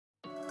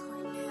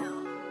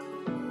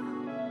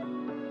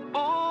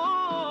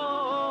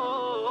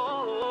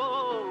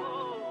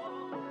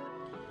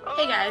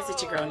Hey guys,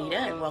 it's your girl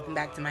Nida and welcome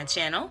back to my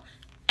channel.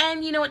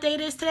 And you know what day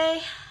it is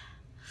today?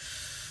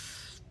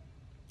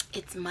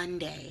 It's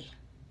Monday.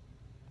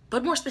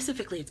 But more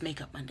specifically, it's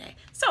Makeup Monday.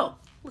 So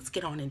let's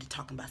get on into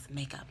talking about some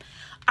makeup.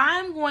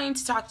 I'm going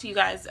to talk to you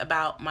guys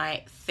about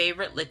my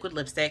favorite liquid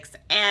lipsticks.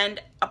 And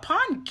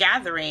upon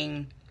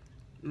gathering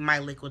my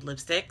liquid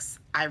lipsticks,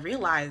 I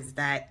realized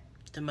that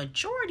the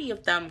majority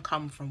of them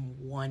come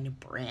from one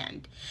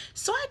brand.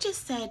 So I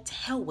just said, to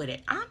hell with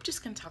it. I'm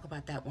just going to talk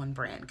about that one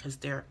brand because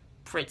they're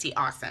pretty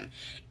awesome.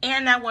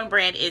 And that one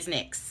brand is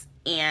NYX.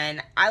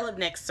 And I love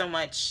NYX so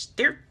much.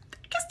 I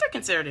guess they're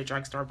considered a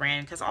drugstore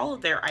brand because all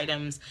of their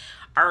items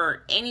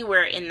are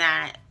anywhere in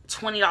that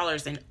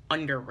 $20 and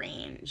under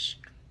range.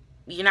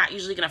 You're not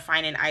usually going to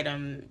find an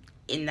item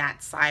in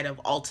that side of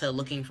Ulta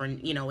looking for,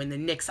 you know, in the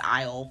NYX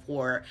aisle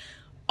for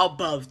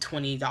above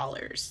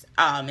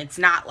 $20. It's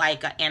not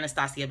like a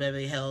Anastasia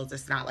Beverly Hills.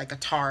 It's not like a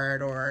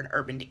Tarte or an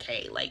Urban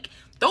Decay. Like,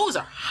 those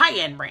are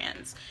high-end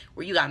brands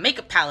where you got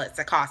makeup palettes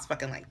that cost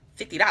fucking like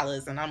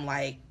 $50. And I'm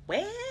like,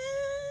 what?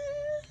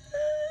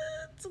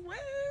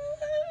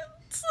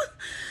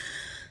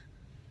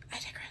 I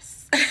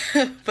digress.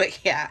 But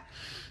yeah.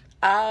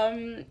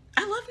 I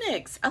love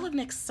NYX. I love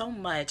NYX so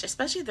much,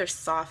 especially their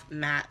soft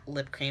matte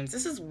lip creams.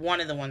 This is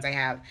one of the ones I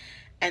have.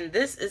 And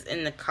this is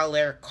in the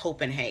color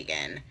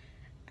Copenhagen.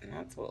 And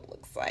that's what it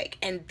looks like.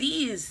 And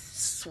these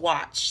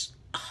swatch,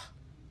 oh,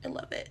 I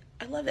love it.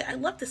 I love it. I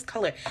love this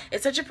color.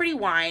 It's such a pretty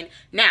wine.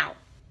 Now,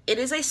 it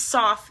is a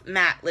soft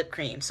matte lip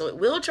cream. So it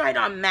will dry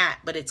on matte,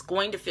 but it's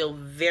going to feel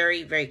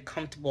very, very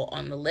comfortable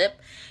on the lip.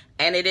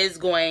 And it is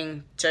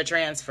going to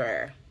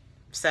transfer.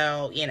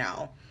 So, you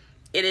know,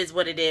 it is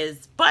what it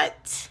is.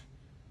 But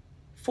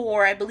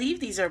for, I believe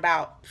these are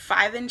about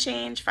 $5 and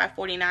change,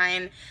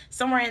 $5.49,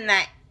 somewhere in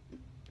that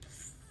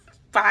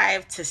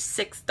 $5 to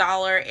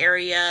 $6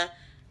 area.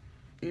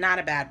 Not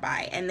a bad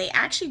buy. And they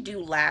actually do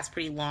last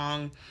pretty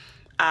long.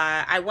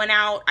 I went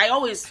out, I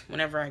always,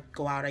 whenever I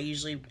go out, I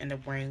usually end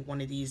up wearing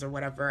one of these or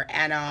whatever.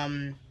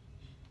 And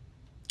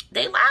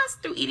they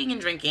last through eating and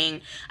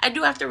drinking. I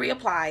do have to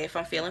reapply if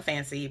I'm feeling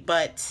fancy,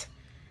 but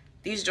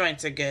these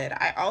joints are good.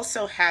 I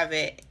also have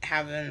it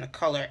having the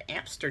color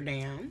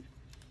Amsterdam.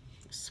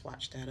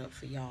 Swatch that up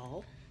for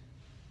y'all.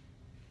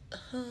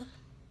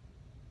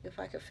 If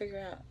I could figure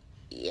out.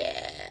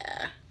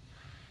 Yeah.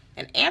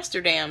 And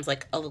Amsterdam's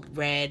like a little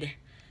red.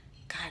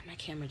 God, my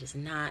camera does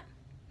not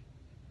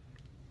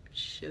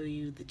show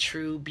you the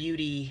true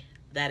beauty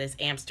that is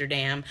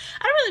Amsterdam.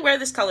 I don't really wear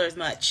this color as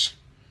much.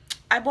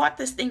 I bought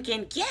this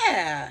thinking,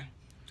 yeah,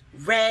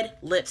 red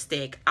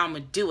lipstick, I'm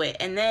gonna do it.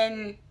 And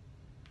then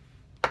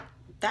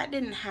that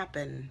didn't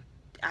happen.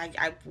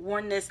 I've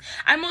worn this.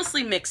 I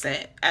mostly mix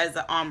it as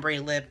an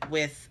ombre lip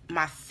with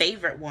my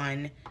favorite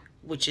one,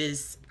 which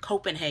is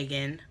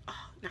Copenhagen.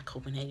 Oh, not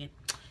Copenhagen.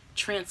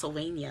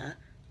 Transylvania.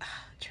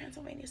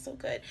 Transylvania is so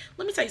good.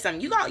 Let me tell you something.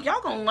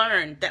 Y'all gonna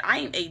learn that I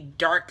am a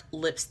dark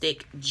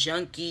lipstick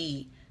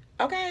junkie.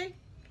 Okay?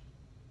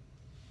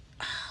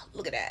 Oh,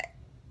 look at that.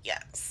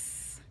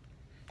 Yes.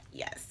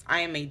 Yes.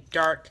 I am a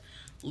dark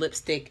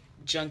lipstick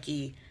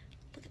junkie.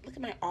 Look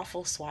at my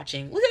awful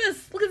swatching. Look at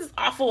this. Look at this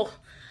awful.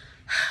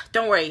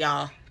 Don't worry,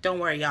 y'all. Don't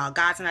worry, y'all.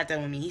 God's not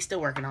done with me. He's still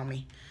working on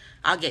me.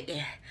 I'll get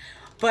there.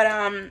 But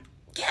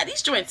yeah,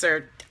 these joints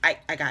are,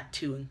 I got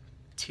two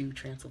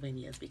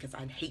Transylvanias because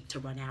I'd hate to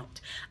run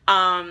out.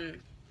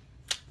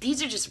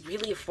 These are just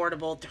really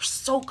affordable. They're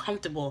so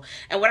comfortable.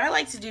 And what I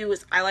like to do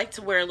is I like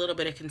to wear a little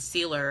bit of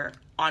concealer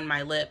on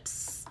my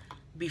lips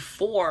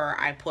before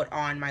I put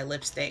on my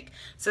lipstick.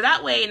 So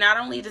that way, not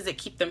only does it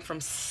keep them from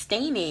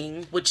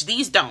staining, which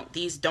these don't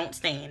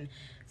stain,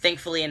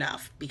 thankfully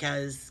enough,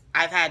 because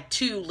I've had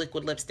 2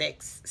 liquid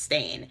lipsticks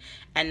stain,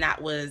 and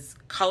that was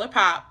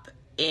ColourPop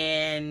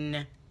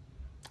in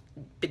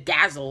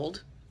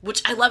Bedazzled,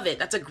 which I love it.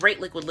 That's a great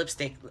liquid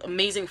lipstick.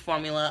 Amazing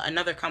formula.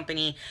 Another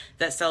company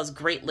that sells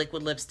great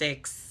liquid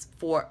lipsticks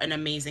for an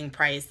amazing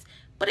price.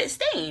 But it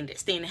stained. It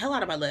stained the hell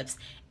out of my lips.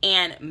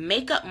 And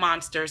Makeup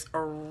Monster's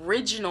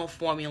original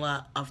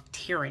formula of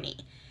Tyranny.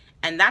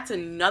 And that's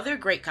another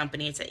great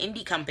company. It's an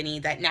indie company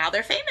that now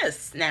they're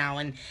famous now.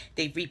 And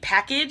they've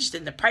repackaged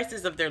and the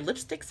prices of their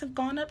lipsticks have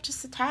gone up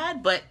just a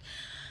tad. But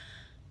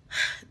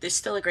there's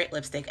still a great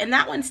lipstick. And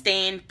that one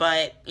stained,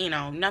 but, you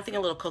know, nothing a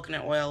little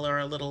coconut oil or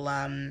a little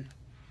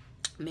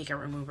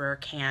makeup remover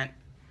can't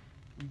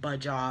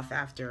budge off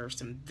after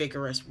some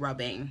vigorous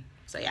rubbing.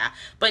 So yeah,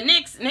 but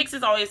NYX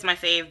is always my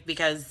fave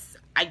because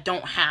I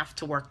don't have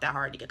to work that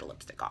hard to get the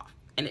lipstick off,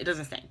 and it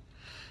doesn't stain.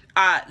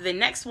 The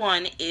next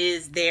one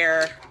is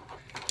their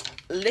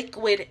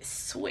Liquid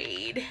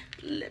Suede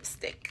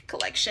lipstick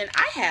collection.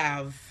 I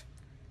have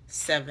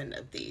 7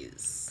 of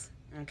these.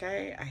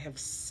 Okay, I have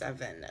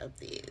 7 of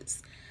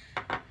these.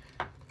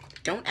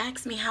 Don't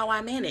ask me how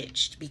I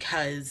managed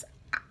because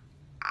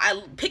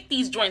I picked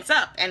these joints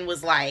up and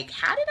was like,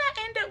 how did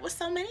I end up with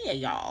so many of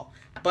y'all?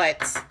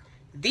 But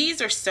these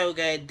are so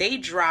good. They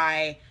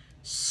dry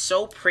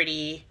so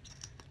pretty.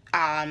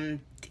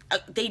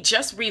 they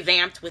just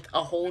revamped with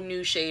a whole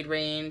new shade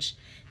range.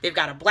 They've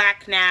got a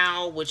black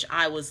now, which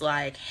I was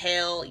like,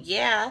 hell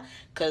yeah,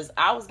 because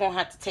I was going to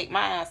have to take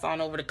my ass on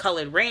over to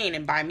Colored Rain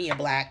and buy me a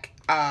black,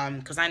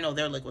 because I know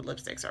their liquid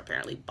lipsticks are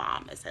apparently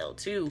bomb as hell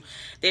too.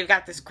 They've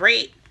got this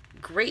great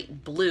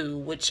blue,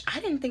 which I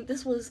didn't think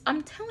this was,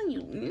 I'm telling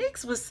you,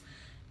 NYX was,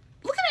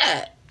 look at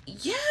that.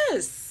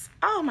 Yes.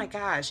 Oh my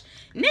gosh.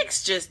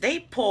 NYX just, they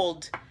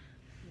pulled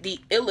the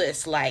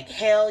illest, like,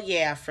 hell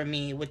yeah for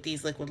me with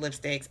these liquid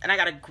lipsticks. And I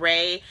got a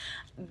gray.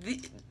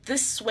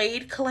 This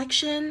suede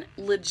collection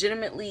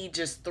legitimately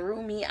just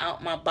threw me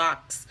out my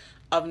box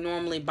of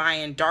normally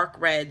buying dark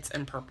reds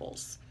and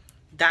purples.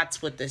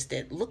 That's what this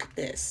did. Look at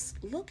this.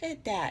 Look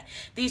at that.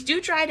 These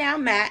do dry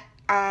down matte.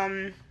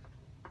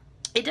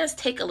 It does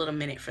take a little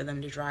minute for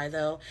them to dry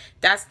though.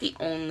 That's the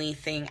only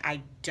thing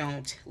I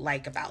don't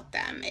like about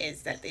them,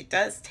 is that it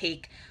does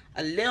take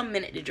a little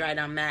minute to dry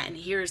down matte. And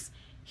here's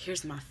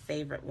my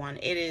favorite one.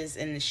 It is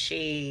in the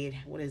shade,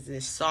 what is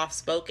this, Soft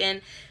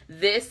Spoken.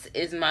 This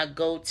is my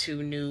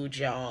go-to nude,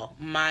 y'all.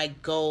 My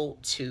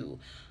go-to.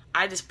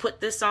 I just put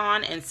this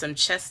on and some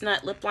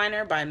Chestnut lip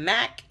liner by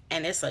MAC,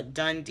 and it's a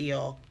done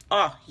deal.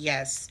 Oh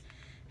yes,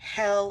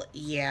 hell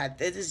yeah.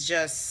 This is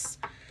just,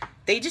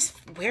 they just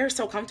wear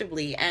so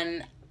comfortably,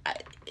 and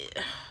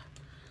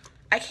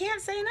I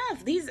can't say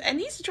enough.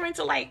 These joints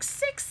are like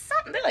 $6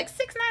 something. They're like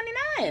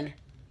 $6.99.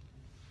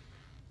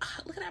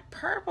 Look at that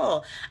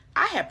purple.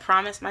 I had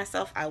promised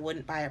myself I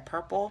wouldn't buy a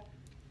purple,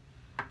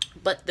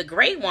 but the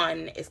gray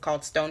one is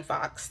called Stone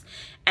Fox,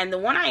 and the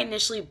one I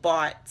initially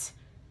bought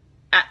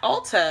at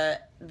Ulta,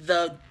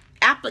 the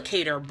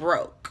applicator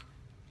broke.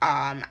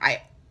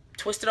 I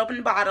twisted open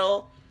the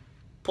bottle,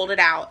 pulled it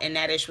out, and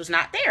that ish was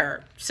not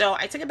there. So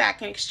I took it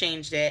back and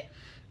exchanged it,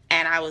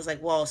 and I was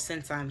like, well,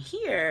 since I'm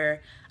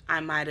here, I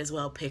might as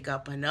well pick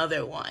up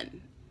another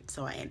one.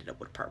 So I ended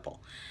up with purple.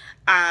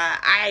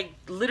 I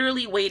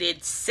literally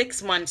waited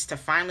 6 months to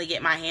finally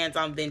get my hands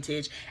on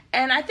Vintage,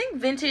 and I think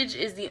Vintage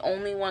is the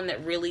only one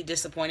that really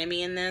disappointed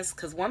me in this,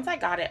 because once I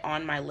got it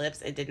on my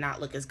lips, it did not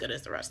look as good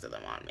as the rest of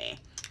them on me.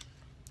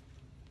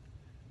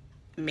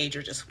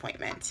 Major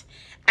disappointment.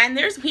 And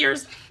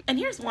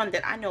here's one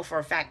that I know for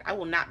a fact I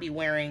will not be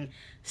wearing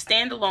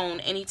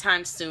standalone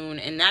anytime soon,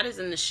 and that is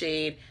in the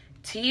shade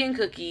Tea and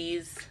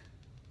Cookies,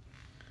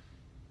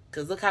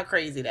 because look how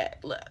crazy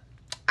that look.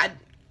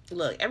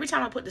 Look, every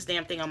time I put this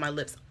damn thing on my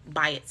lips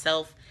by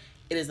itself,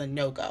 it is a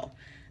no-go.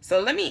 So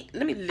let me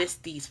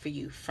list these for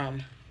you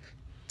from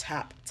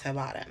top to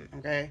bottom,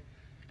 okay?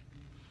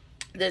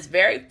 This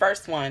very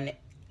first one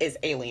is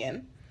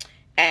Alien,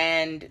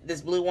 and this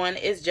blue one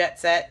is Jet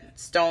Set,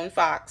 Stone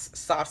Fox,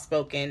 Soft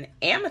Spoken,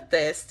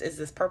 Amethyst is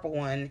this purple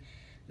one,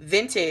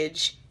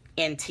 Vintage,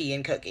 and Tea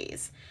and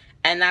Cookies.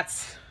 And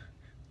that's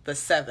the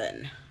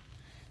 7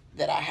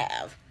 that I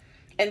have.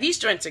 And these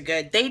joints are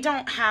good. They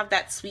don't have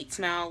that sweet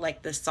smell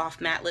like the soft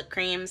matte lip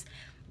creams,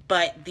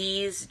 but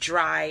these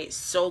dry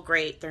so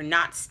great. They're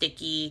not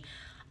sticky.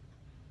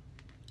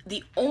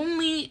 The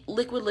only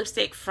liquid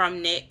lipstick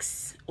from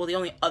NYX, well, the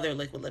only other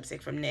liquid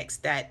lipstick from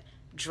NYX that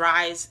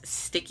dries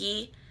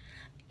sticky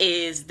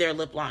is their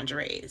lip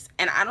lingeries.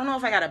 And I don't know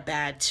if I got a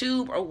bad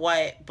tube or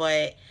what,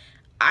 but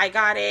I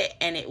got it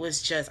and it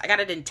was just, I got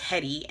it in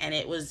Teddy and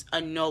it was a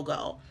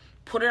no-go.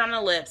 Put it on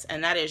the lips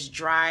and that is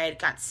dried,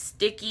 got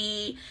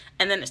sticky,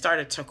 and then it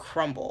started to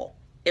crumble.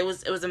 It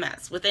was a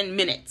mess within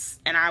minutes,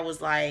 and I was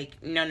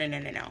like, no.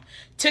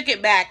 Took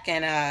it back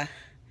and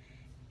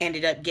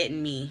ended up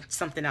getting me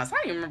something else. I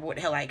don't even remember what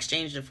the hell I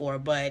exchanged it for,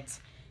 but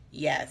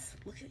yes,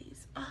 look at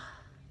these. Oh,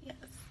 yes.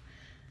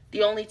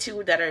 The only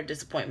 2 that are a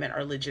disappointment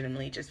are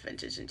legitimately just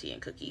Vintage and Tea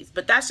and Cookies,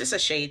 but that's just a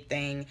shade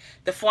thing.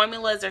 The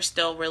formulas are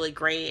still really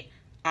great.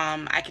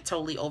 I could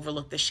totally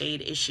overlook the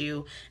shade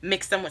issue,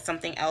 mix them with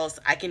something else.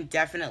 I can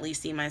definitely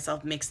see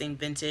myself mixing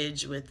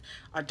Vintage with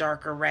a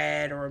darker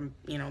red, or,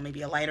 you know,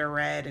 maybe a lighter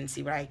red, and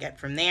see what I get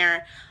from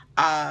there.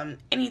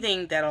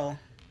 Anything that'll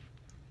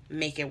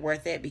make it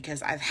worth it,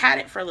 because I've had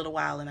it for a little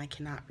while and I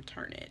cannot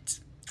return it.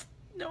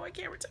 No, I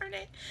can't return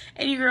it.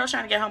 And you girls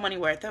trying to get her money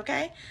worth,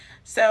 okay?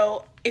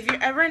 So if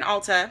you're ever in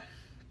Ulta,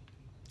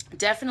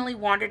 definitely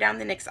wander down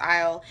the NYX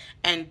aisle,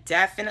 and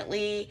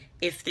definitely,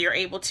 if you're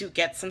able to,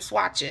 get some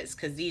swatches,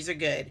 because these are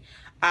good.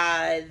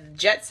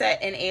 Jet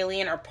Set and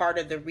Alien are part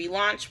of the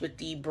relaunch with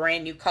the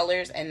brand new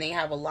colors, and they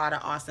have a lot of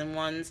awesome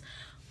ones.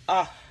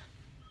 Oh,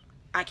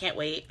 I can't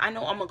wait. I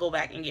know I'm gonna go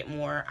back and get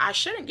more. I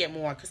shouldn't get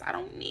more because I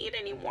don't need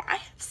any more. I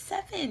have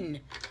 7.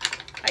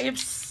 I have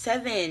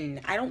 7.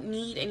 I don't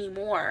need any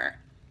more,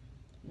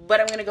 but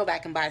I'm gonna go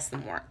back and buy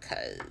some more,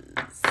 because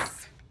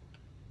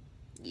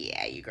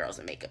yeah, you girls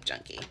are makeup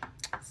junkie.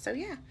 So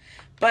yeah,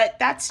 but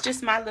that's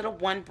just my little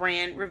one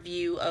brand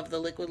review of the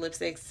liquid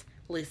lipsticks,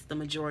 at least the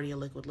majority of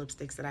liquid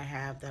lipsticks that I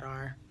have that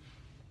are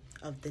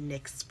of the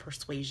NYX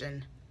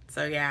persuasion.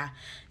 So yeah,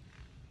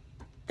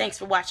 thanks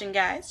for watching,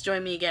 guys.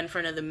 Join me again for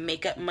another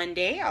Makeup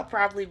Monday. I'll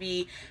probably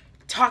be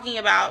talking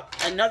about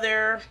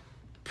another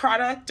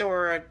product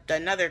or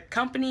another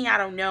company. I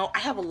don't know. I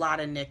have a lot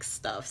of NYX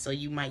stuff, so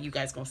you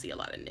guys gonna see a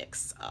lot of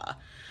NYX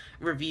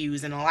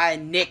reviews and a lot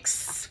of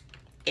NYX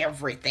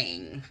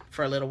everything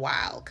for a little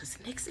while, because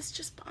NYX is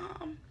just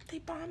bomb. They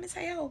bomb as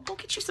hell. Go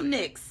get you some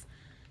NYX.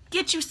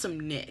 Get you some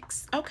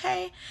NYX,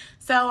 okay?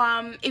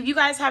 So if you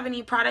guys have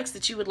any products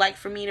that you would like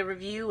for me to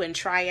review and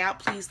try out,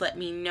 please let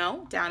me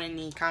know down in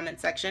the comment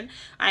section.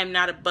 I am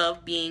not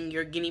above being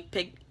your guinea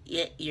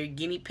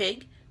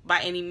pig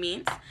by any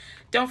means.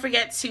 Don't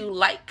forget to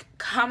like,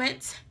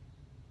 comment,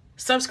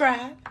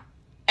 subscribe,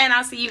 and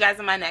I'll see you guys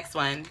in my next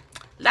one.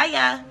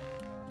 Laya.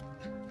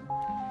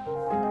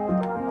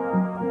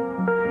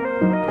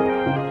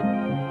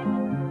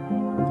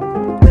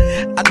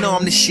 I know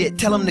I'm the shit,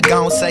 tell them to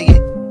go and say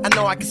it. I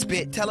know I can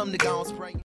spit, tell them to go and spray it.